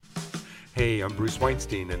Hey, I'm Bruce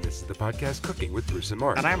Weinstein, and this is the podcast Cooking with Bruce and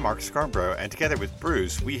Mark. And I'm Mark Scarborough, and together with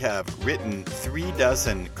Bruce, we have written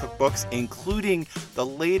 36 cookbooks, including the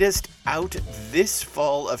latest out this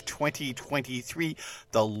fall of 2023,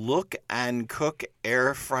 the Look and Cook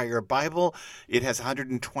Air Fryer Bible. It has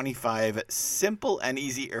 125 simple and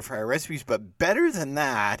easy air fryer recipes, but better than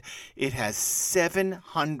that, it has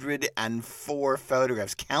 704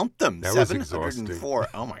 photographs. Count them. That was 704.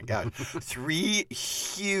 Oh my God. 3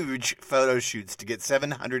 huge photo shoots to get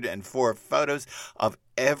 704 photos of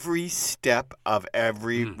every step of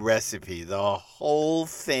every recipe. The whole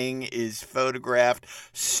thing is photographed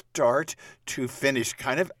start to finish.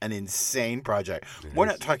 Kind of an insane project. We're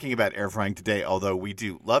not talking about air frying today, although we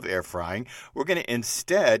do love air frying. We're going to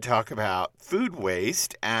instead talk about food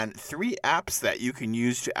waste and 3 apps that you can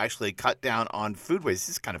use to actually cut down on food waste.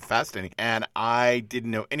 This is kind of fascinating, and I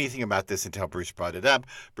didn't know anything about this until Bruce brought it up.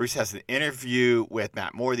 Bruce has an interview with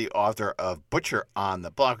Matt Moore, the author of Butcher on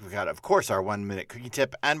the Block. We've got, of course, our 1-minute cookie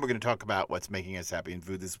tip, and we're going to talk about what's making us happy in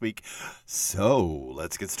food this week. So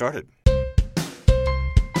let's get started.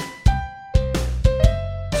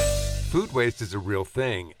 Food waste is a real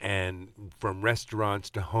thing, and from restaurants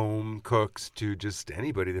to home cooks to just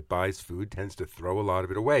anybody that buys food tends to throw a lot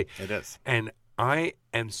of it away. It is. And I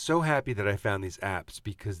am so happy that I found these apps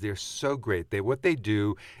because they're so great. What they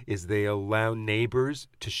do is they allow neighbors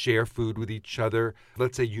to share food with each other.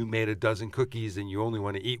 Let's say you made a dozen cookies and you only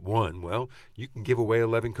want to eat one. Well, you can give away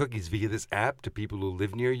 11 cookies via this app to people who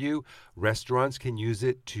live near you. Restaurants can use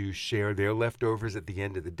it to share their leftovers at the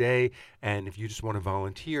end of the day. And if you just want to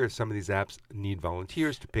volunteer, some of these apps need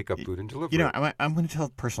volunteers to pick up food and deliver. You know, I'm going to tell a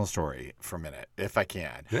personal story for a minute, if I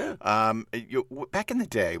can. Yeah. Back in the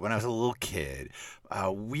day when I was a little kid,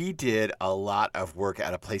 we did a lot of work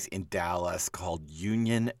at a place in Dallas called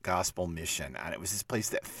Union Gospel Mission. And it was this place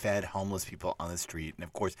that fed homeless people on the street. And,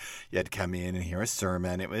 of course, you had to come in and hear a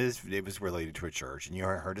sermon. It was related to a church. And you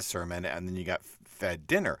heard a sermon, and then you got fed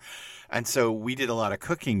dinner. And so we did a lot of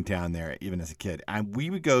cooking down there, even as a kid. And we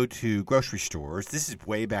would go to grocery stores. This is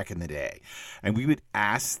way back in the day. And we would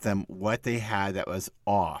ask them what they had that was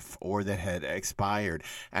off or that had expired.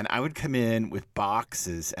 And I would come in with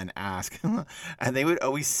boxes and ask. And they would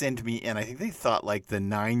always send me in. I think they thought like the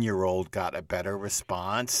 9-year-old got a better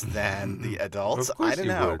response than the adults. Of course I don't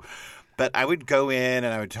you know. would. But I would go in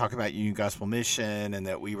and I would talk about Union Gospel Mission and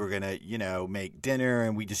that we were going to, make dinner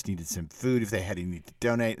and we just needed some food if they had any to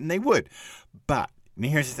donate. And they would. But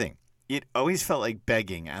here's the thing. It always felt like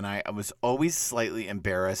begging, and I was always slightly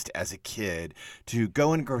embarrassed as a kid to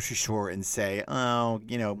go in a grocery store and say,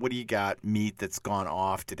 what do you got? Meat that's gone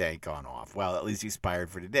off today, gone off. Well, at least expired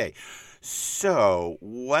for today. So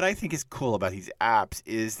what I think is cool about these apps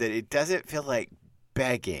is that it doesn't feel like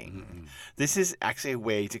begging. Mm-hmm. This is actually a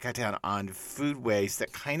way to cut down on food waste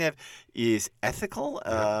that kind of is ethical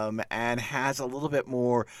and has a little bit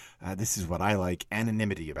more, this is what I like,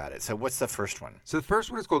 anonymity about it. So what's the first one? So the first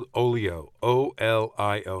one is called Olio,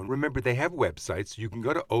 O-L-I-O. Remember, they have websites. You can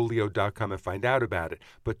go to olio.com and find out about it.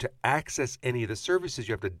 But to access any of the services,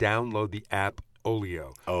 you have to download the app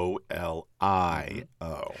Olio.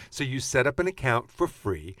 O-L-I-O. So you set up an account for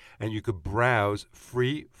free, and you could browse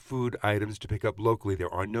free food items to pick up locally.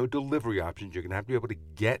 There are no delivery options. You're going to have to be able to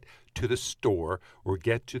get to the store or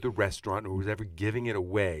get to the restaurant or who's ever giving it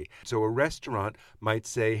away. So a restaurant might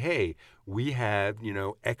say, hey, we have,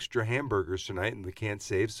 extra hamburgers tonight and we can't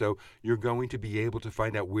save, so you're going to be able to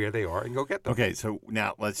find out where they are and go get them. Okay, so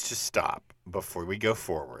now let's just stop before we go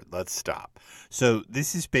forward. Let's stop. So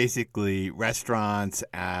this is basically restaurants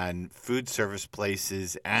and food service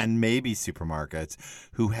places and maybe supermarkets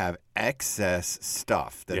who have excess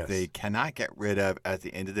stuff that they cannot get rid of at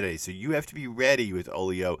the end of the day. So you have to be ready with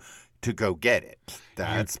Olio to go get it.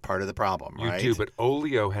 That's part of the problem, right? You do, but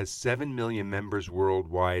Olio has 7 million members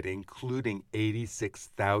worldwide, including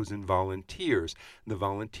 86,000 volunteers. The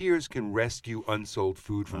volunteers can rescue unsold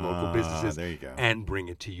food from local businesses and bring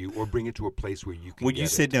it to you or bring it to a place where you can Well, get you it.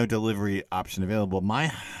 said no delivery option available. My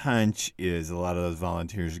hunch is a lot of those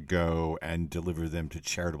volunteers go and deliver them to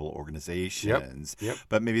charitable organizations. Yep.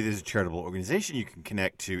 But maybe there's a charitable organization you can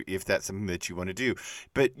connect to if that's something that you want to do.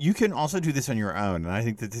 But you can also do this on your own. And I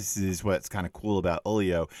think that this is what's kind of cool about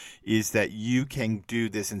Olio is that you can do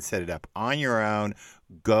this and set it up on your own.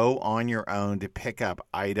 go on your own to pick up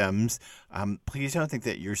items. Please don't think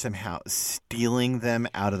that you're somehow stealing them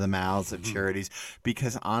out of the mouths of charities,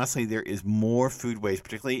 because honestly, there is more food waste,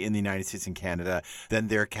 particularly in the United States and Canada, than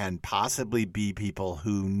there can possibly be people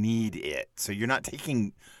who need it. So you're not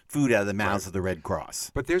taking food out of the mouths of the Red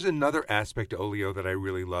Cross. But there's another aspect to Olio that I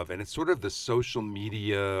really love, and it's sort of the social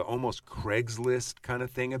media, almost Craigslist kind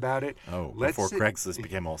of thing about it. Oh, before Craigslist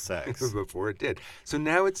became all sex. Before it did. So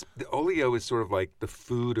now the Olio is sort of like the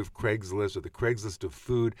food of Craigslist, or the Craigslist of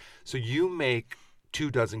food. So you make 2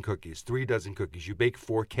 dozen cookies, 3 dozen cookies. You bake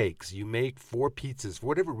 4 cakes. You make 4 pizzas for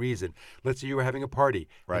whatever reason. Let's say you were having a party,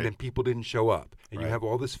 and then people didn't show up, and you have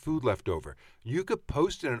all this food left over. You could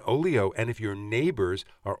post it on Olio, and if your neighbors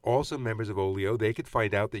are also members of Olio, they could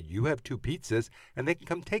find out that you have 2 pizzas, and they can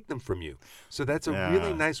come take them from you. So that's a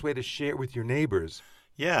really nice way to share with your neighbors.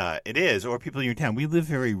 Yeah, it is. Or people in your town. We live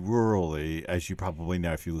very rurally, as you probably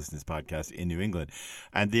know if you listen to this podcast, in New England.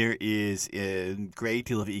 And there is a great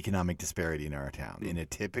deal of economic disparity in our town. In a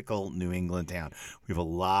typical New England town, we have a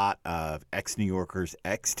lot of ex-New Yorkers,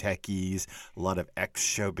 ex-techies, a lot of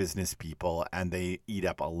ex-show business people, and they eat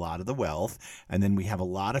up a lot of the wealth. And then we have a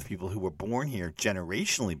lot of people who were born here,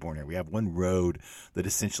 generationally born here. We have one road that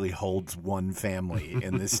essentially holds one family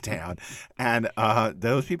in this town. And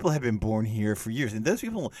those people have been born here for years. And those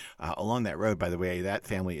people along that road, by the way, that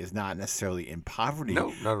family is not necessarily in poverty.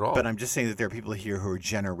 No, not at all. But I'm just saying that there are people here who are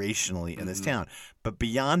generationally in this town. But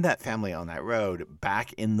beyond that family on that road,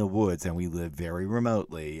 back in the woods, and we live very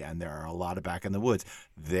remotely, and there are a lot of back in the woods,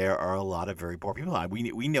 there are a lot of very poor people.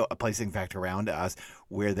 We know a place, in fact, around us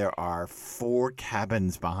where there are 4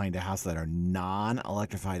 cabins behind a house that are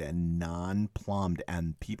non-electrified and non-plumbed,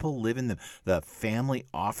 and people live in them. The family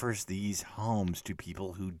offers these homes to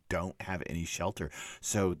people who don't have any shelter.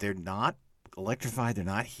 So they're not electrified, they're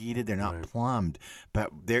not heated, they're not plumbed, but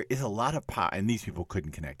there is a lot of and these people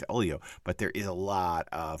couldn't connect to Olio, but there is a lot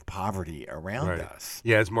of poverty around us.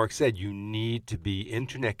 Yeah, as Mark said, you need to be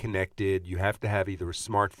internet connected. You have to have either a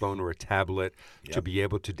smartphone or a tablet to be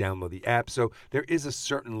able to download the app. So there is a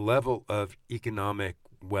certain level of economic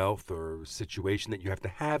wealth or situation that you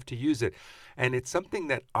have to use it. And it's something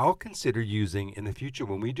that I'll consider using in the future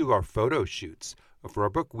when we do our photo shoots. For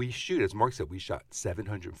our book, we shoot, as Mark said, we shot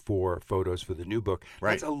 704 photos for the new book.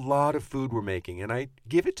 Right. That's a lot of food we're making, and I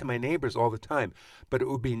give it to my neighbors all the time. But it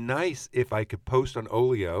would be nice if I could post on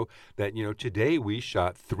Olio that, today we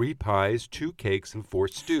shot 3 pies, 2 cakes, and 4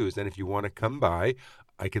 stews. And if you want to come by,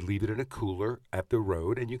 I could leave it in a cooler at the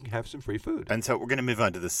road, and you can have some free food. And so we're going to move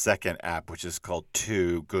on to the second app, which is called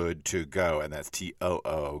Too Good To Go, and that's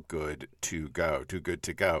TOO, Good To Go, Too Good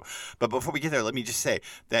To Go. But before we get there, let me just say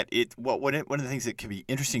that one of the things that can be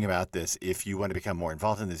interesting about this, if you want to become more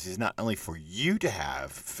involved in this, is not only for you to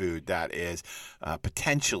have food that is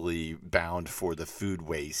potentially bound for the food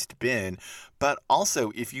waste bin, but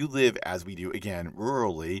also if you live, as we do, again,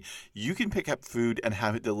 rurally, you can pick up food and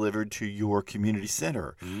have it delivered to your community center.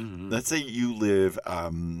 Mm-hmm. Let's say you live,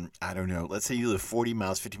 let's say you live 40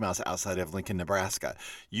 miles, 50 miles outside of Lincoln, Nebraska.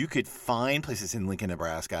 You could find places in Lincoln,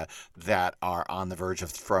 Nebraska that are on the verge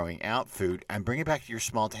of throwing out food and bring it back to your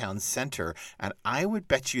small town center. And I would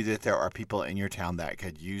bet you that there are people in your town that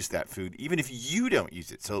could use that food, even if you don't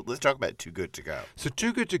use it. So let's talk about Too Good To Go. So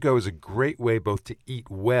Too Good To Go is a great way both to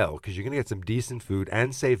eat well, because you're going to get some decent food,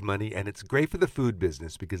 and save money. And it's great for the food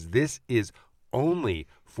business, because this is only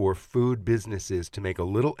for food businesses to make a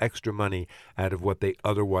little extra money out of what they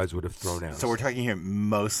otherwise would have thrown out. So we're talking here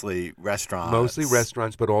mostly restaurants. Mostly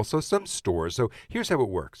restaurants, but also some stores. So here's how it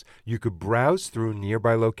works. You could browse through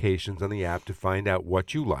nearby locations on the app to find out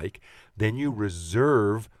what you like. Then you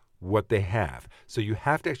reserve what they have. So you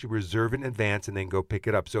have to actually reserve in advance and then go pick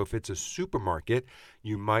it up. So if it's a supermarket,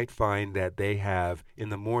 you might find that they have, in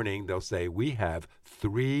the morning, they'll say, we have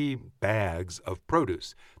 3 bags of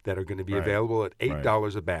produce that are going to be available at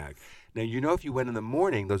 $8 a bag. Now, if you went in the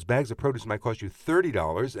morning, those bags of produce might cost you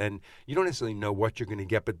 $30, and you don't necessarily know what you're going to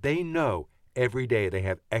get, but they know every day they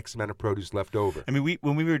have X amount of produce left over. I mean,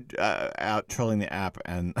 when we were out trolling the app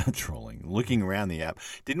and looking around the app,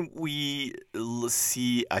 didn't we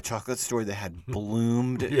see a chocolate store that had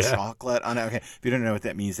bloomed chocolate on it? Okay, if you don't know what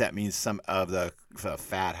that means some of the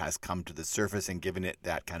fat has come to the surface and given it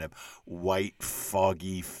that kind of white,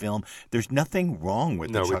 foggy film. There's nothing wrong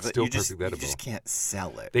with the chocolate. No, it's still perfectly edible. You just can't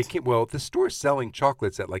sell it. They can't. Well, the store's selling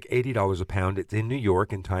chocolates at like $80 a pound. It's in New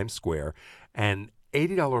York in Times Square, and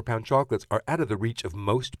 $80 a pound chocolates are out of the reach of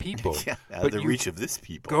most people. Yeah, out But of the you reach of this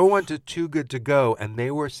people. Go onto Too Good To Go, and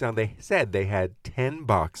they said they had 10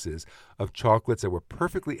 boxes of chocolates that were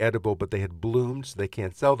perfectly edible, but they had bloomed, so they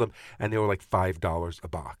can't sell them, and they were like $5 a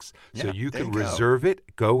box. So Yeah, you there can you go. reserve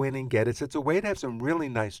it, go in and get it. So it's a way to have some really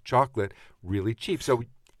nice chocolate really cheap. So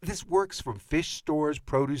this works from fish stores,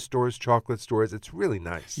 produce stores, chocolate stores. It's really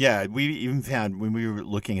nice. Yeah, we even found when we were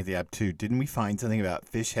looking at the app too, didn't we find something about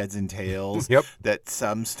fish heads and tails? Yep. That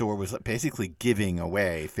some store was basically giving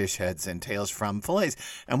away fish heads and tails from fillets.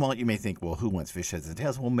 And while you may think, well, who wants fish heads and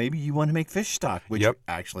tails? Well, maybe you want to make fish stock, which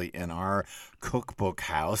actually in our cookbook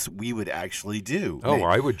house we would actually do. Oh,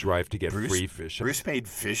 I would drive to get free fish. Bruce made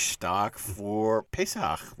fish stock for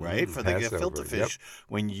Pesach, right? For the Passover, gefilte fish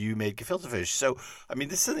when you made gefilte fish. So, I mean,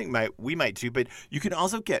 this is something we might do, but you can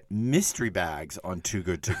also get mystery bags on Too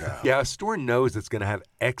Good To Go. Yeah, a store knows it's going to have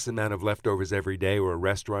X amount of leftovers every day, or a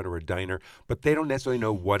restaurant or a diner, but they don't necessarily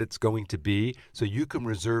know what it's going to be. So you can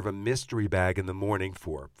reserve a mystery bag in the morning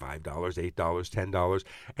for $5, $8, $10,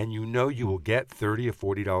 and you know you will get $30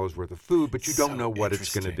 or $40 worth of food, but you don't know what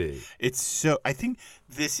it's going to be. I think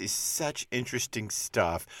this is such interesting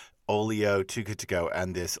stuff. Olio, Too Good To Go,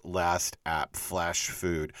 and this last app, Flash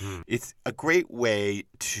Food. It's a great way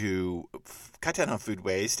to cut down on food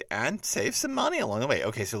waste and save some money along the way.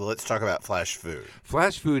 Okay, so let's talk about Flash Food.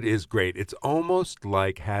 Flash Food is great. It's almost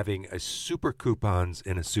like having a super coupons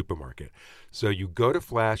in a supermarket. So you go to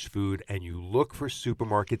Flash Food and you look for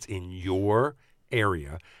supermarkets in your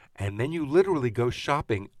area, and then you literally go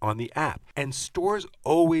shopping on the app. And stores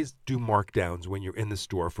always do markdowns when you're in the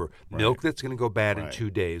store for milk that's going to go bad in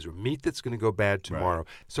 2 days, or meat that's going to go bad tomorrow.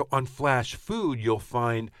 So on Flash Food, you'll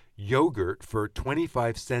find yogurt for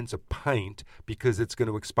 25 cents a pint because it's going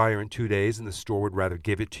to expire in 2 days, and the store would rather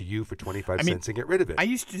give it to you for 25 cents and get rid of it. I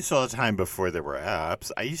used to do this all the time before there were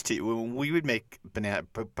apps. When we would make banana,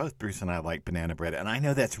 both Bruce and I like banana bread, and I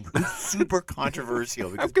know that's super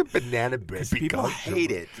controversial. How can banana bread be people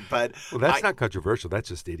hate it, but that's not controversial. That's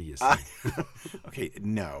just idiocy. Okay,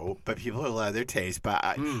 no, but people are allowed their taste. But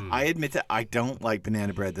I admit that I don't like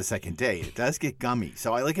banana bread the second day. It does get gummy,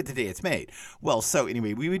 so I like it the day it's made. Well, so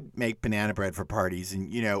anyway, we would make banana bread for parties,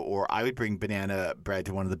 and or I would bring banana bread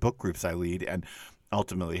to one of the book groups I lead, and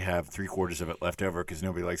ultimately have 3/4 of it left over because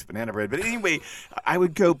nobody likes banana bread. But anyway, I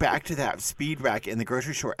would go back to that speed rack in the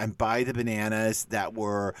grocery store and buy the bananas that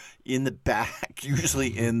were in the back,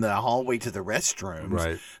 usually in the hallway to the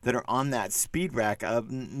restrooms, that are on that speed rack of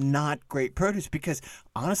not great produce. Because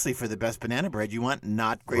honestly, for the best banana bread, you want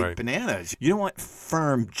not great bananas. You don't want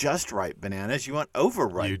firm, just right bananas. You want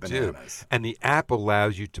overripe bananas. Do. And the app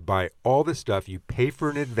allows you to buy all the stuff. You pay for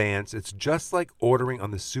in advance. It's just like ordering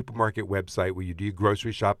on the supermarket website where you do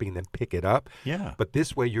grocery shopping and then pick it up. Yeah. But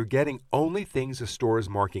this way, you're getting only things the store is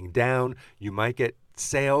marking down. You might get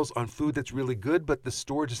sales on food that's really good, but the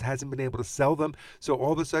store just hasn't been able to sell them. So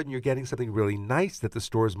all of a sudden, you're getting something really nice that the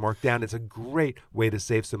store is marked down. It's a great way to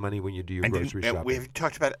save some money when you do your grocery shopping. We've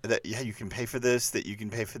talked about that. Yeah, you can pay for this. That you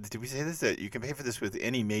can pay for. Did we say this? That you can pay for this with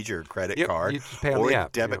any major credit card you just pay on or the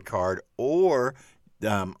app. debit card, or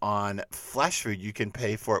on Flash Food, you can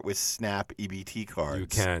pay for it with Snap EBT cards. You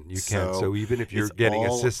can. So even if you're getting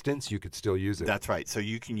assistance, you could still use it. That's right. So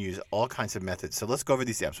you can use all kinds of methods. So let's go over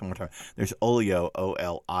these apps one more time. There's Olio,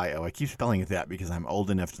 Olio. I keep spelling it that because I'm old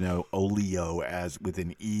enough to know Olio as with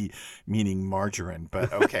an E, meaning margarine.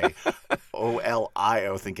 But okay,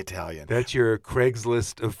 Olio, think Italian. That's your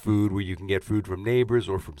Craigslist of food where you can get food from neighbors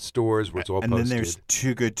or from stores where it's all posted. And then there's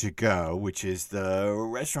Too Good To Go, which is the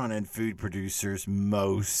restaurant and food producers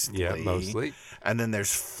mostly. Yeah, mostly. And then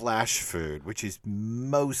there's Flash Food, which is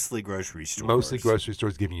mostly grocery stores. Mostly grocery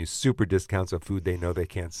stores giving you super discounts on food they know they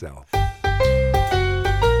can't sell.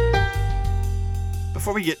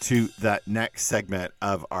 Before we get to the next segment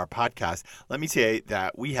of our podcast, let me say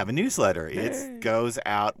that we have a newsletter. Yay. It goes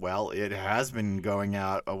out, it has been going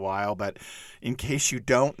out a while, but in case you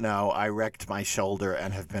don't know, I wrecked my shoulder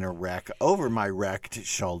and have been a wreck over my wrecked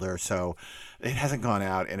shoulder. So it hasn't gone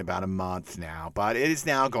out in about a month now, but it is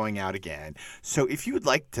now going out again. So if you would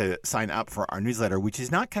like to sign up for our newsletter, which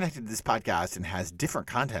is not connected to this podcast and has different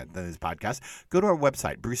content than this podcast, go to our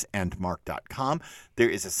website, bruceandmark.com. There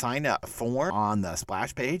is a sign-up form on the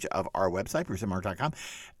splash page of our website, bruceandmark.com,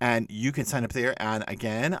 and you can sign up there. And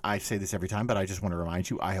again, I say this every time, but I just want to remind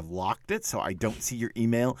you, I have locked it, so I don't see your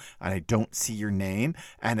email and I don't see your name,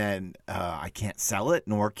 and then I can't sell it,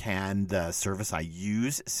 nor can the service I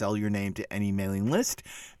use sell your name to any mailing list.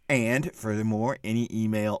 And furthermore, any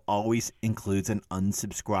email always includes an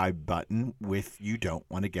unsubscribe button if you don't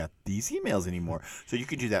want to get these emails anymore. So you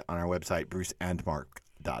can do that on our website,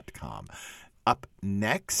 bruceandmark.com. Up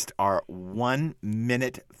next, our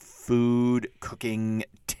 1-minute food cooking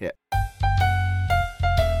tip.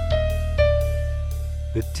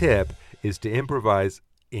 The tip is to improvise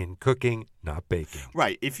in cooking, not baking.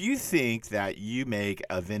 Right. If you think that you make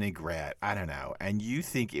a vinaigrette, I don't know, and you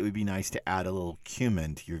think it would be nice to add a little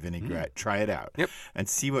cumin to your vinaigrette, try it out. Yep. And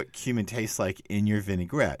see what cumin tastes like in your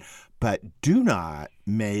vinaigrette. But do not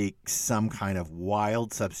make some kind of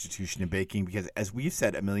wild substitution in baking because, as we've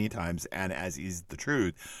said a million times, and as is the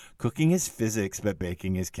truth, cooking is physics, but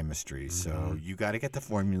baking is chemistry. So you got to get the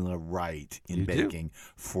formula right in baking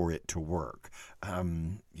for it to work.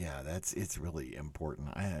 It's really important.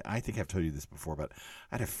 I think I've told you this before, but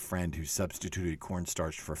I had a friend who substituted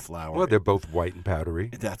cornstarch for flour. Well, they're both white and powdery.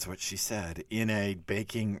 That's what she said in a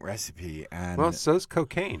baking recipe. And well, so's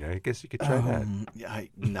cocaine. I guess you could try that.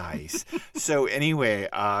 Nice. So anyway,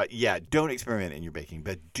 don't experiment in your baking,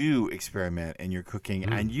 but do experiment in your cooking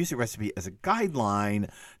and use a recipe as a guideline,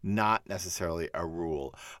 not necessarily a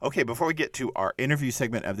rule. Okay, before we get to our interview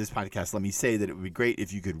segment of this podcast, let me say that it would be great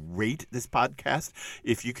if you could rate this podcast,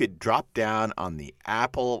 if you could drop down on the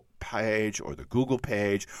Apple page or the Google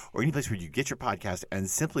page or any place where you get your podcast and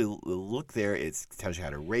simply look there. It tells you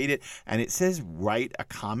how to rate it, and it says write a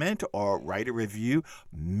comment or write a review.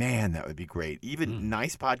 Man, that would be great. Even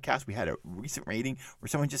Nice Podcast, we had a recent rating where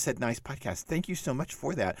someone just said nice podcast. Thank you so much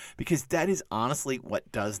for that, because that is honestly what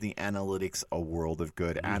does the analytics a world of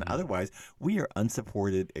good. And otherwise, we are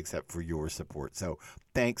unsupported except for your support. So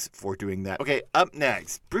thanks for doing that. Okay, up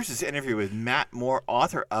next, Bruce's interview with Matt Moore,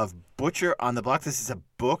 author of Butcher on the Block. This is a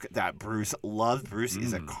book that Bruce loves. Bruce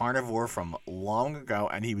is a carnivore from long ago,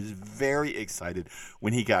 and he was very excited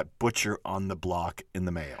when he got Butcher on the Block in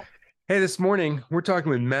the mail. Hey, this morning we're talking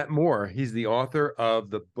with Matt Moore. He's the author of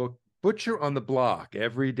the book Butcher on the Block,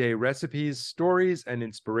 Everyday Recipes, Stories, and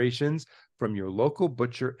Inspirations from Your Local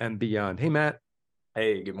Butcher and Beyond. Hey, Matt.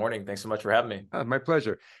 Hey, good morning. Thanks so much for having me. My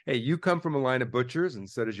pleasure. Hey, you come from a line of butchers, and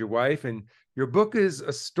so does your wife, and your book is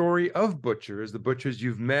a story of butchers, the butchers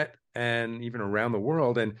you've met and even around the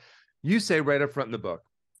world. And you say right up front in the book,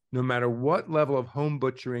 no matter what level of home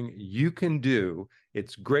butchering you can do,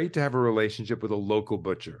 it's great to have a relationship with a local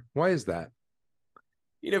butcher. Why is that?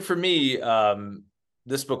 For me,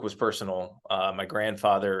 this book was personal. My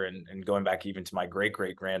grandfather and going back even to my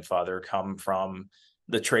great-great-grandfather come from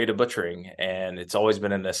the trade of butchering, and it's always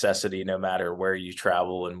been a necessity no matter where you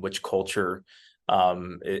travel and which culture.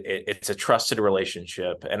 It's a trusted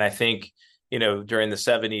relationship. And I think, during the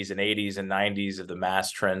 70s and 80s and 90s of the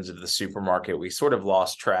mass trends of the supermarket, we sort of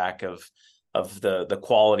lost track of the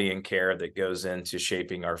quality and care that goes into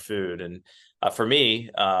shaping our food. And for me,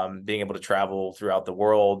 being able to travel throughout the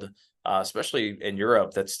world, especially in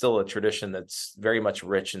Europe, that's still a tradition that's very much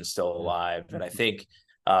rich and still alive. And I think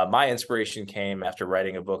my inspiration came after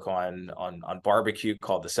writing a book on barbecue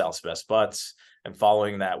called The South's Best Butts, and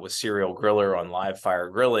following that with Serial Griller on live fire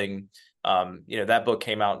grilling. That book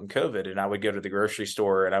came out in COVID, and I would go to the grocery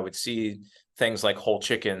store and I would see things like whole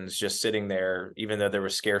chickens just sitting there, even though there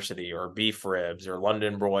was scarcity, or beef ribs or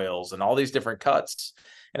London broils and all these different cuts.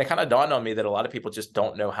 And it kind of dawned on me that a lot of people just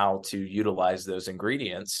don't know how to utilize those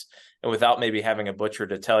ingredients. And without maybe having a butcher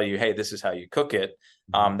to tell you, hey, this is how you cook it,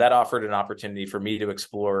 that offered an opportunity for me to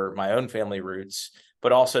explore my own family roots,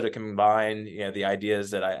 but also to combine, the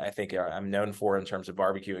ideas that I think I'm known for in terms of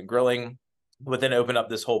barbecue and grilling, but then open up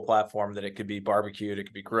this whole platform that it could be barbecued, it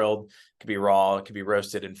could be grilled, it could be raw, it could be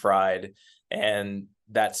roasted and fried. And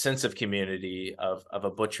that sense of community of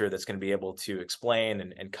a butcher that's going to be able to explain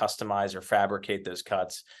and customize or fabricate those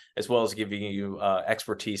cuts, as well as giving you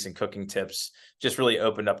expertise and cooking tips, just really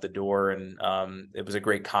opened up the door. And it was a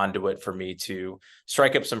great conduit for me to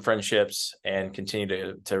strike up some friendships and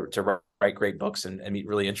continue to write great books and meet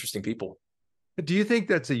really interesting people. Do you think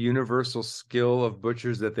that's a universal skill of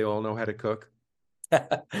butchers, that they all know how to cook?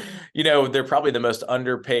 They're probably the most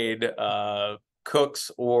underpaid cooks,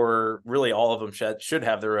 or really all of them should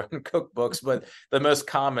have their own cookbooks. But the most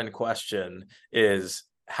common question is,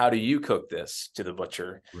 how do you cook this, to the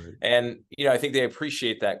butcher? Right. And, I think they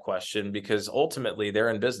appreciate that question, because ultimately they're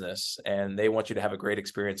in business and they want you to have a great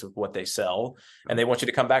experience with what they sell, and they want you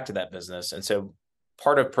to come back to that business. And so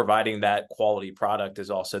part of providing that quality product is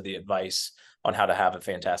also the advice on how to have a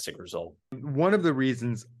fantastic result. One of the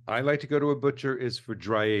reasons I like to go to a butcher is for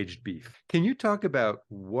dry aged beef. Can you talk about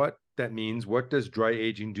what that means? What does dry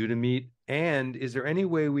aging do to meat? And is there any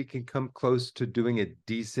way we can come close to doing a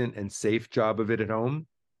decent and safe job of it at home?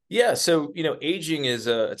 Yeah. So, aging is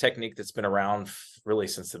a technique that's been around really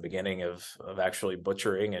since the beginning of actually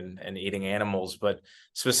butchering and eating animals, but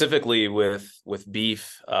specifically with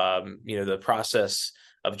beef, the process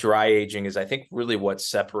of dry aging is, I think, really what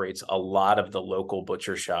separates a lot of the local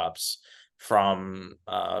butcher shops from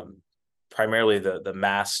primarily the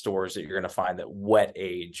mass stores that you're going to find that wet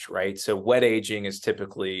age, right? So wet aging is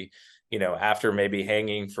typically, after maybe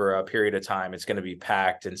hanging for a period of time, it's going to be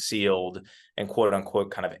packed and sealed and quote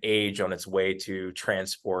unquote kind of age on its way to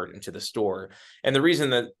transport into the store. And the reason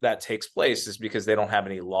that that takes place is because they don't have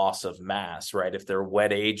any loss of mass, right? If they're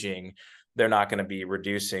wet aging, they're not going to be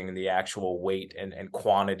reducing the actual weight and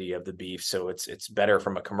quantity of the beef. So it's better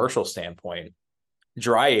from a commercial standpoint.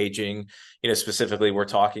 Dry aging, specifically we're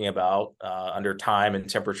talking about under time and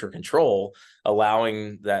temperature control,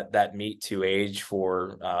 allowing that meat to age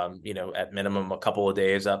for at minimum a couple of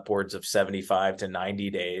days, upwards of 75 to 90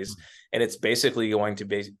 days. And it's basically going to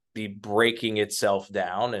be breaking itself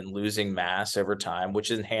down and losing mass over time,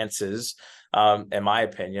 which enhances, in my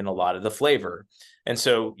opinion, a lot of the flavor. And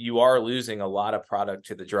so you are losing a lot of product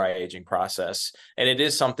to the dry aging process. And it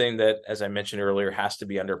is something that, as I mentioned earlier, has to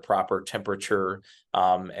be under proper temperature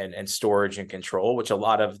and storage and control, which a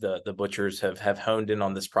lot of the butchers have honed in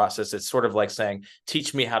on this process. It's sort of like saying,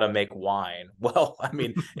 teach me how to make wine. Well, I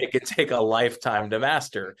mean, it can take a lifetime to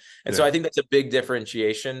master. And so I think that's a big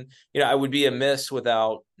differentiation. I would be amiss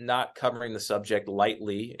without not covering the subject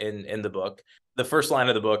lightly in the book. The first line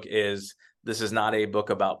of the book is, this is not a book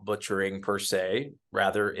about butchering per se.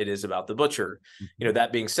 Rather, it is about the butcher.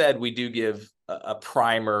 That being said, we do give a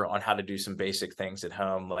primer on how to do some basic things at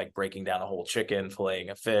home, like breaking down a whole chicken, filleting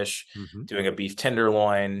a fish, doing a beef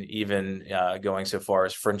tenderloin, even going so far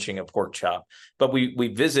as Frenching a pork chop. But we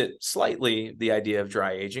visit slightly the idea of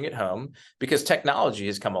dry aging at home because technology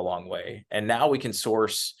has come a long way. And now we can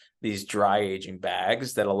source these dry aging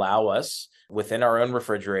bags that allow us within our own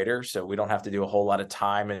refrigerator, so we don't have to do a whole lot of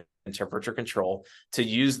time and temperature control, to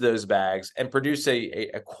use those bags and produce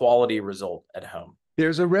a quality result at home.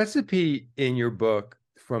 There's a recipe in your book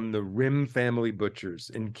from the Rim family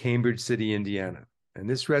butchers in Cambridge City, Indiana. And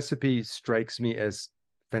this recipe strikes me as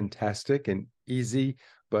fantastic and easy,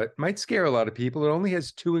 but might scare a lot of people. It only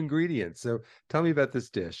has 2 ingredients. So tell me about this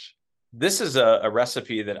dish. This is a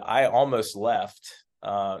recipe that I almost left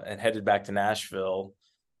and headed back to Nashville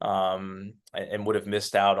and would have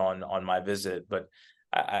missed out on my visit. But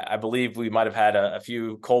I believe we might have had a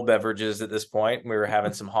few cold beverages at this point. We were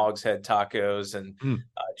having some hog's head tacos, and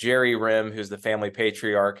Jerry Rim, who's the family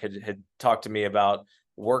patriarch, had talked to me about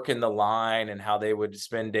working the line and how they would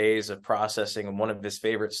spend days of processing. And one of his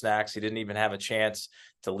favorite snacks, he didn't even have a chance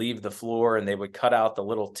to leave the floor, and they would cut out the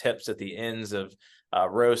little tips at the ends of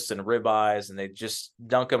roasts and ribeyes, and they just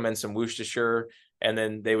dunk them in some Worcestershire, and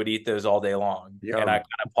then they would eat those all day long. Yum. And I kind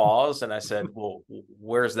of paused and I said, well,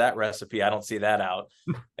 where's that recipe? I don't see that out.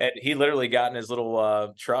 And he literally got in his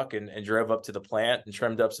little truck and drove up to the plant and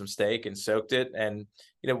trimmed up some steak and soaked it. And,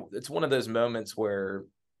 it's one of those moments where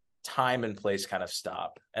time and place kind of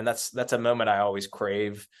stop. And that's a moment I always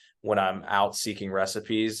crave when I'm out seeking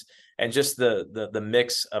recipes. And just the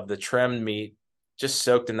mix of the trimmed meat, just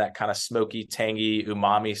soaked in that kind of smoky, tangy,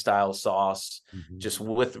 umami style sauce, just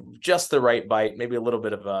with just the right bite, maybe a little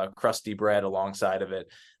bit of a crusty bread alongside of it.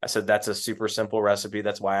 I said, that's a super simple recipe.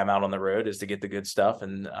 That's why I'm out on the road, is to get the good stuff.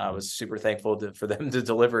 And I was super thankful for them to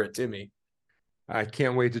deliver it to me. I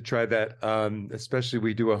can't wait to try that. Especially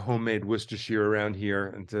we do a homemade Worcestershire around here.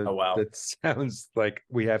 And oh, wow. That sounds like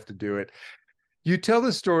we have to do it. You tell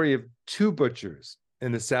the story of 2 butchers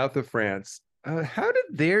in the south of France. How did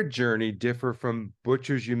their journey differ from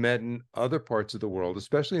butchers you met in other parts of the world,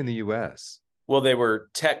 especially in the U.S.? Well, they were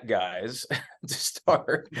tech guys to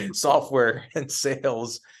start, software and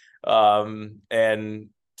sales. And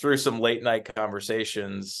through some late night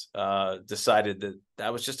conversations, decided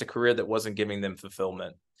that was just a career that wasn't giving them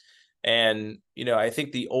fulfillment. And, I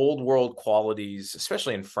think the old world qualities,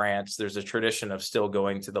 especially in France, there's a tradition of still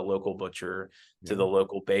going to the local butcher, to the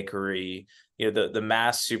local bakery. The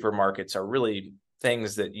mass supermarkets are really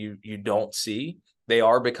things that you don't see. They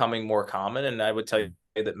are becoming more common. And I would tell you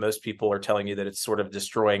that most people are telling you that it's sort of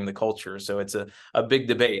destroying the culture. So it's a big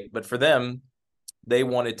debate. But for them, they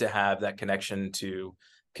wanted to have that connection to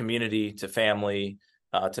community, to family,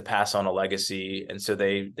 to pass on a legacy. And so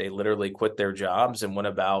they literally quit their jobs and went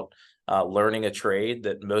about learning a trade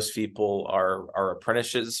that most people are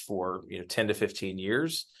apprentices for 10 to 15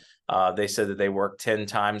 years. They said that they worked 10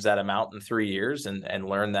 times that amount in 3 years and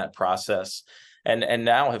learned that process, and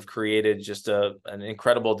now have created just an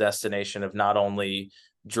incredible destination of not only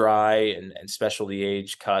dry and specialty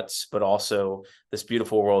aged cuts, but also this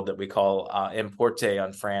beautiful world that we call importe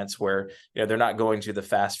on France, where they're not going to the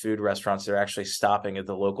fast food restaurants, they're actually stopping at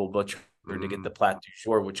the local butcher to get the plat du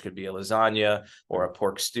jour, which could be a lasagna or a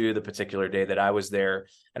pork stew the particular day that I was there.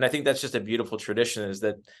 And I think that's just a beautiful tradition, is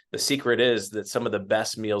that the secret is that some of the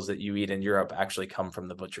best meals that you eat in Europe actually come from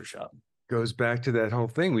the butcher shop. Goes back to that whole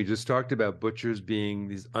thing we just talked about, butchers being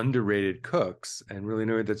these underrated cooks and really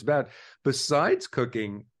know what that's about. Besides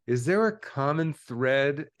cooking, is there a common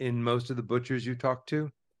thread in most of the butchers you talk to?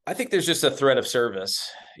 I think there's just a thread of service.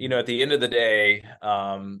 At the end of the day,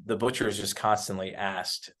 the butcher is just constantly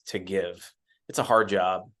asked to give. It's a hard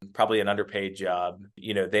job, probably an underpaid job.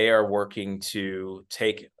 They are working to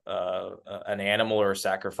take an animal or a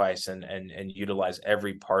sacrifice and utilize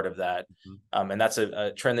every part of that. And that's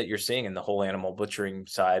a trend that you're seeing in the whole animal butchering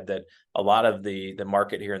side, that a lot of the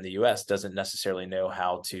market here in the US doesn't necessarily know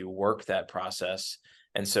how to work that process.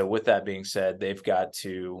 And so with that being said, they've got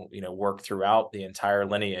to, work throughout the entire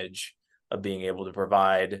lineage of being able to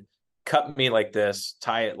provide, cut me like this,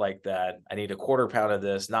 tie it like that. I need a quarter pound of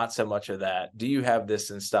this, not so much of that. Do you have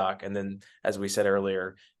this in stock? And then, as we said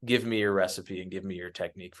earlier, give me your recipe and give me your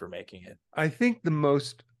technique for making it. I think the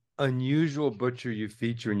most unusual butcher you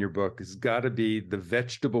feature in your book has got to be the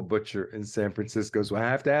vegetable butcher in San Francisco. So I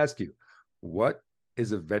have to ask you, what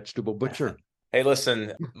is a vegetable butcher? Hey,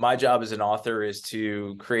 listen, my job as an author is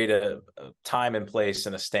to create a time and place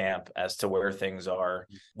and a stamp as to where things are.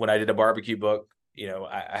 When I did a barbecue book,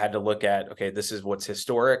 I had to look at, okay, this is what's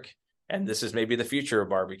historic, and this is maybe the future of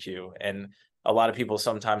barbecue. And a lot of people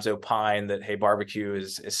sometimes opine that, hey, barbecue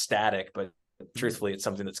is static, but truthfully, it's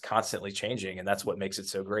something that's constantly changing, and that's what makes it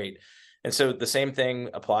so great. And so the same thing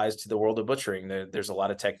applies to the world of butchering. There's a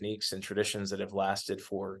lot of techniques and traditions that have lasted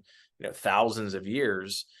for thousands of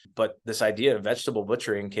years. But this idea of vegetable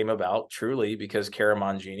butchering came about truly because Cara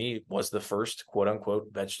Mangini was the first quote unquote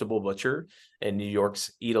vegetable butcher in New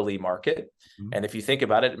York's Eataly market. And if you think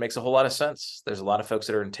about it, it makes a whole lot of sense. There's a lot of folks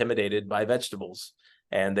that are intimidated by vegetables,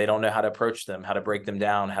 and they don't know how to approach them, how to break them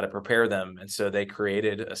down, how to prepare them. And so they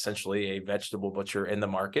created essentially a vegetable butcher in the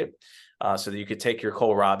market, so that you could take your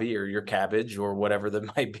kohlrabi or your cabbage or whatever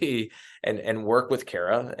that might be and work with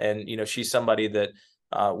Cara. And, she's somebody that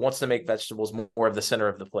wants to make vegetables more of the center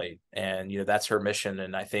of the plate. And, that's her mission.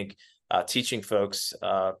 And I think teaching folks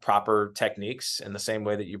proper techniques in the same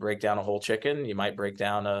way that you break down a whole chicken, you might break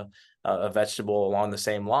down a vegetable along the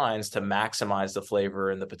same lines to maximize the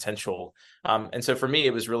flavor and the potential. And so for me,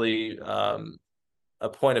 it was really a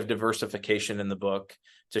point of diversification in the book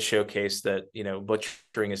to showcase that,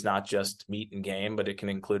 butchering is not just meat and game, but it can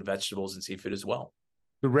include vegetables and seafood as well.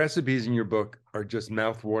 The recipes in your book are just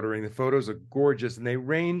mouth-watering. The photos are gorgeous, and they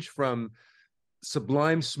range from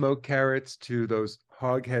sublime smoked carrots to those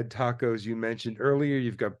hoghead tacos you mentioned earlier.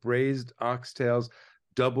 You've got braised oxtails,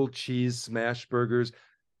 double cheese smash burgers.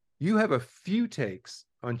 You have a few takes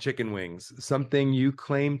on chicken wings, something you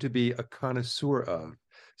claim to be a connoisseur of.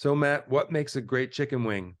 So, Matt, what makes a great chicken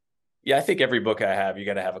wing? Yeah, I think every book I have, you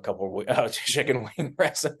got to have a couple of chicken wing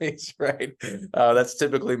recipes, right? That's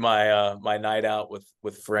typically my night out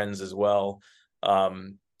with friends as well. A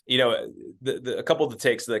couple of the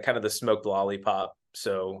takes, the kind of the smoked lollipop.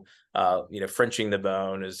 So, Frenching the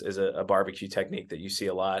bone is a barbecue technique that you see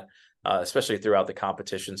a lot, especially throughout the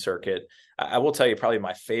competition circuit. I will tell you, probably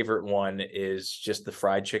my favorite one is just the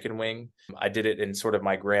fried chicken wing. I did it in sort of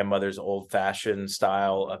my grandmother's old-fashioned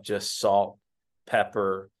style of just salt,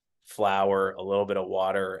 pepper, flour, a little bit of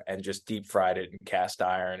water, and just deep fried it in cast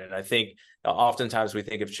iron. And I think oftentimes we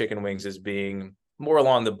think of chicken wings as being more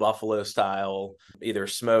along the buffalo style, either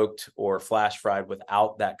smoked or flash fried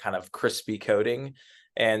without that kind of crispy coating.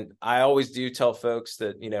 And I always do tell folks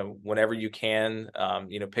that, whenever you can,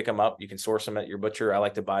 pick them up, you can source them at your butcher. I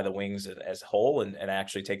like to buy the wings as whole and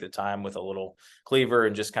actually take the time with a little cleaver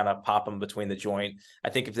and just kind of pop them between the joint. I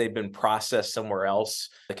think if they've been processed somewhere else,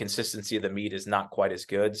 the consistency of the meat is not quite as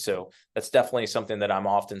good. So that's definitely something that I'm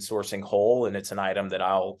often sourcing whole. And it's an item that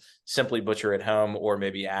I'll simply butcher at home, or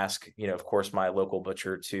maybe ask, of course, my local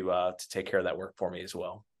butcher to take care of that work for me as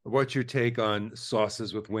well. What's your take on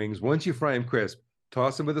sauces with wings? Once you fry them crisp,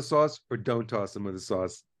 toss them with a sauce or don't toss them with a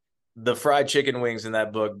sauce? The fried chicken wings in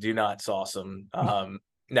that book, do not sauce them.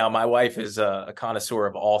 Now, my wife is a connoisseur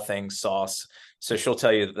of all things sauce, so she'll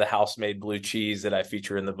tell you that the house-made blue cheese that I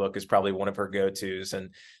feature in the book is probably one of her go-tos.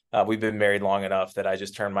 And we've been married long enough that I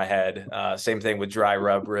just turn my head. Same thing with dry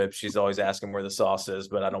rub ribs. She's always asking where the sauce is,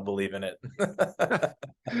 but I don't believe in it.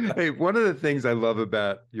 Hey, one of the things I love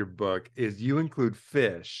about your book is you include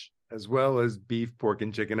fish as well as beef, pork,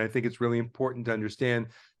 and chicken. I think it's really important to understand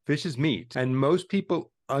fish is meat. And most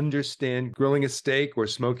people understand grilling a steak or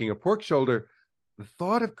smoking a pork shoulder. The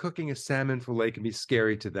thought of cooking a salmon fillet can be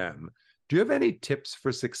scary to them. Do you have any tips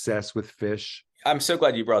for success with fish? I'm so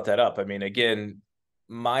glad you brought that up. I mean, again,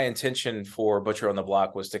 my intention for Butcher on the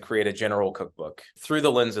Block was to create a general cookbook through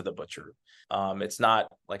the lens of the butcher. It's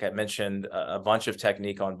not, like I mentioned, a bunch of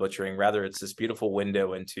technique on butchering. Rather, it's this beautiful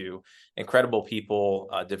window into incredible people,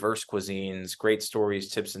 diverse cuisines, great stories,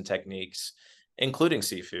 tips, and techniques, including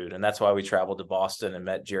seafood. And that's why we traveled to Boston and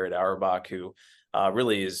met Jared Auerbach, who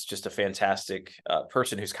really is just a fantastic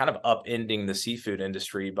person who's kind of upending the seafood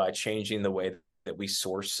industry by changing the way that we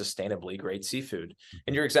source sustainably great seafood.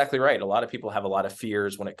 And you're exactly right. A lot of people have a lot of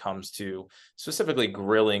fears when it comes to specifically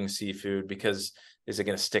grilling seafood, because is it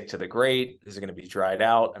going to stick to the grate? Is it going to be dried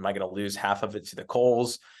out? Am I going to lose half of it to the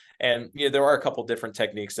coals? And there are a couple different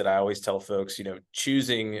techniques that I always tell folks.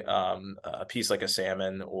 Choosing a piece like a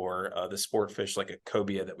salmon, or the sport fish like a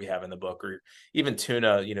cobia that we have in the book, or even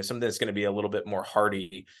tuna. Something that's going to be a little bit more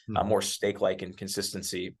hearty, more steak-like in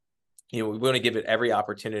consistency. We want to give it every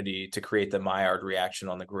opportunity to create the Maillard reaction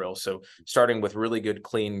on the grill. So starting with really good,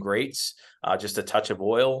 clean grates, just a touch of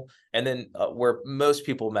oil. And then where most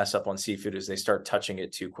people mess up on seafood is they start touching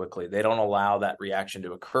it too quickly. They don't allow that reaction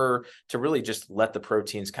to occur, to really just let the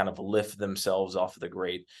proteins kind of lift themselves off of the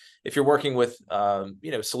grate. If you're working with,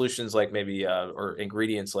 solutions like maybe, or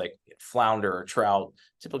ingredients like flounder or trout,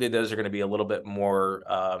 typically those are going to be a little bit more,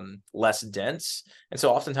 less dense. And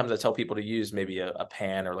so oftentimes I tell people to use maybe a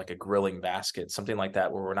pan or like a grilling basket, something like that,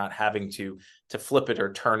 where we're not having to flip it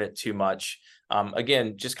or turn it too much.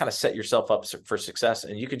 Again, just kind of set yourself up for success,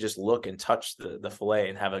 and you can just look and touch the fillet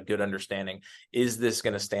and have a good understanding. Is this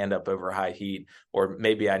going to stand up over high heat? Or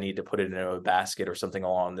maybe I need to put it in a basket or something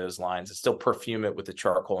along those lines, and still perfume it with the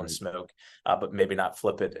charcoal and smoke, but maybe not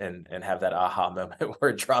flip it and have that aha moment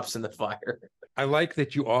where it drops in the fire. I like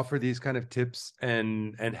that you offer these kind of tips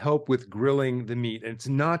and help with grilling the meat. And it's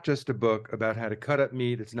not just a book about how to cut up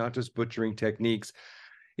meat. It's not just butchering techniques.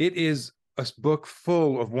 It is a book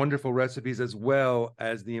full of wonderful recipes, as well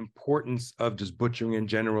as the importance of just butchering in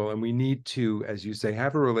general. And we need to, as you say,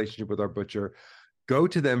 have a relationship with our butcher, go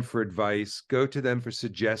to them for advice, go to them for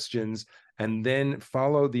suggestions, and then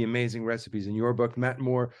follow the amazing recipes in your book. Matt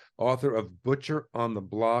Moore, author of Butcher on the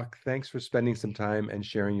Block, thanks for spending some time and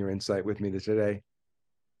sharing your insight with me today.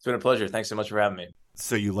 It's been a pleasure. Thanks so much for having me.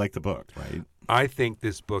 So you like the book, right? I think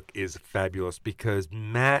this book is fabulous because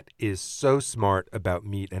Matt is so smart about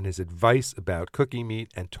meat and his advice about cooking meat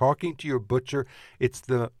and talking to your butcher. It's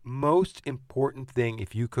the most important thing,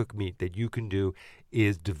 if you cook meat, that you can do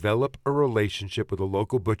is develop a relationship with a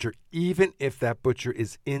local butcher, even if that butcher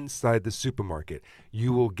is inside the supermarket.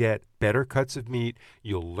 You will get better cuts of meat.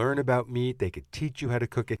 You'll learn about meat. They could teach you how to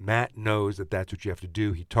cook it. Matt knows that that's what you have to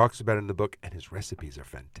do. He talks about it in the book, and his recipes are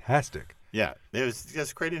fantastic. Yeah, it was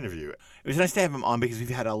a great interview. It was nice to have him on because we've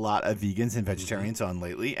had a lot of vegans and vegetarians on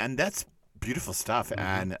lately, and that's beautiful stuff.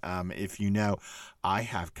 And if you know, I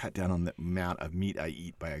have cut down on the amount of meat I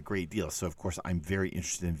eat by a great deal. So, of course, I'm very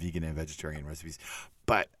interested in vegan and vegetarian recipes.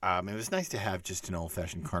 But it was nice to have just an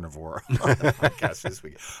old-fashioned carnivore on the podcast this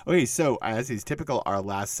week. Okay, so as is typical, our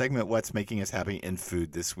last segment, what's making us happy in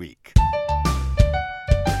food this week?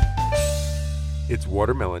 It's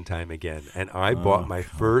watermelon time again, and I bought my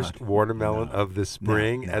first watermelon of the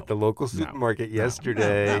spring at the local supermarket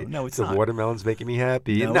yesterday. No, it's not. The watermelon's making me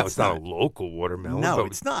happy. No, No, it's it's not a not. local watermelon. No, but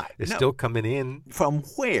it's not. It's No. still coming in. From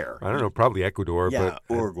where? I don't know, probably Ecuador. Yeah,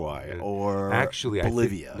 but Uruguay or actually,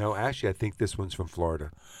 Bolivia. I think this one's from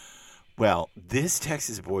Florida. Well, this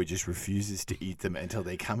Texas boy just refuses to eat them until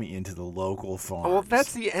they come into the local farms. Oh, well,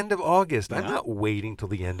 that's the end of August. I'm Yeah. not waiting till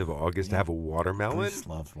the end of August to have a watermelon. Bruce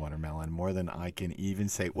loves watermelon more than I can even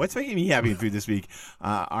say. What's making me happy in food this week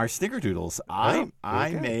are Snickerdoodles.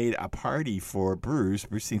 I made a party for Bruce.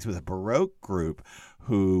 Bruce sings with a Baroque group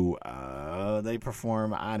who they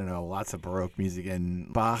perform, I don't know, lots of Baroque music,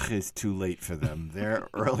 and Bach is too late for them. They're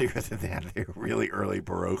earlier than that. They're really early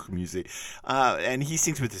Baroque music. And he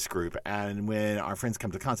sings with this group. And when our friends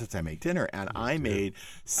come to concerts, I make dinner. And I made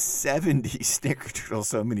 70 Snickerdoodles,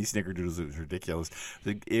 so many Snickerdoodles, it was ridiculous.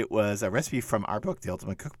 It was a recipe from our book, The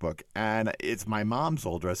Ultimate Cookbook. And it's my mom's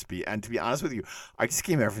old recipe. And to be honest with you, I just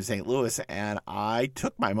came out from St. Louis, and I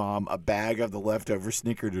took my mom a bag of the leftover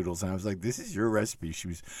Snickerdoodles. And I was like, this is your recipe. She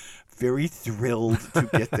was very thrilled to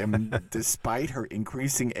get them, despite her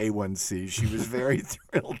increasing A1C. She was very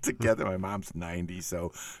thrilled to get them. My mom's 90,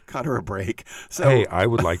 so cut her a break. So, Hey, I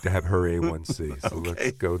would like to have her A1C, so Okay.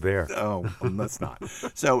 let's go there. Oh, well, let's not.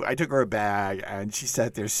 So I took her a bag, and she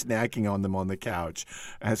sat there snacking on them on the couch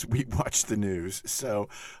as we watched the news. So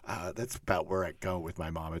that's about where I go with my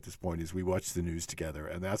mom at this point, is we watch the news together,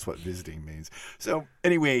 and that's what visiting means. So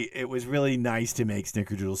anyway, it was really nice to make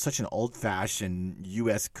Snickerdoodles, such an old-fashioned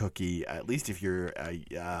U.S. cookie. be, at least if you're a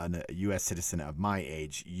U.S. citizen of my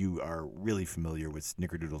age, you are really familiar with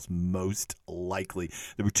Snickerdoodles, most likely.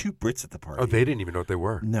 There were 2 Brits at the party. Oh, they didn't even know what they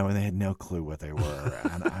were. No, and they had no clue what they were.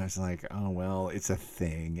 And I was like, oh, well, it's a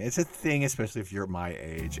thing. It's a thing, especially if you're my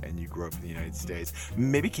age and you grew up in the United States.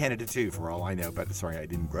 Maybe Canada, too, for all I know. But sorry, I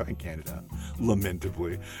didn't grow up in Canada,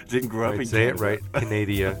 lamentably. Didn't grow up in say Canada. Say it right,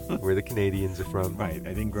 Canada, where the Canadians are from. Right,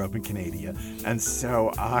 I didn't grow up in Canada. And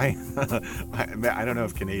so I don't know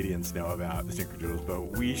if Canadians know about the Snickerdoodles,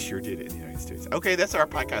 but we sure did in the United States. Okay, that's our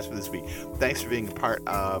podcast for this week. Thanks for being a part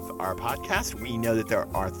of our podcast. We know that there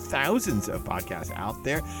are thousands of podcasts out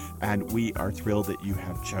there, and we are thrilled that you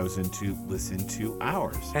have chosen to listen to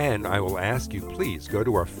ours. And I will ask you, please go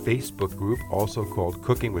to our Facebook group, also called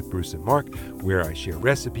Cooking with Bruce and Mark, where I share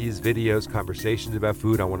recipes, videos, conversations about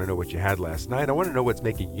food. I want to know what you had last night. I want to know what's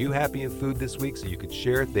making you happy in food this week, so you could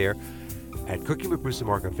share it there at Cooking with Bruce and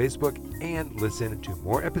Mark on Facebook and listen to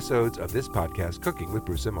more episodes of this podcast, Cooking with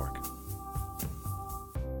Bruce and Mark.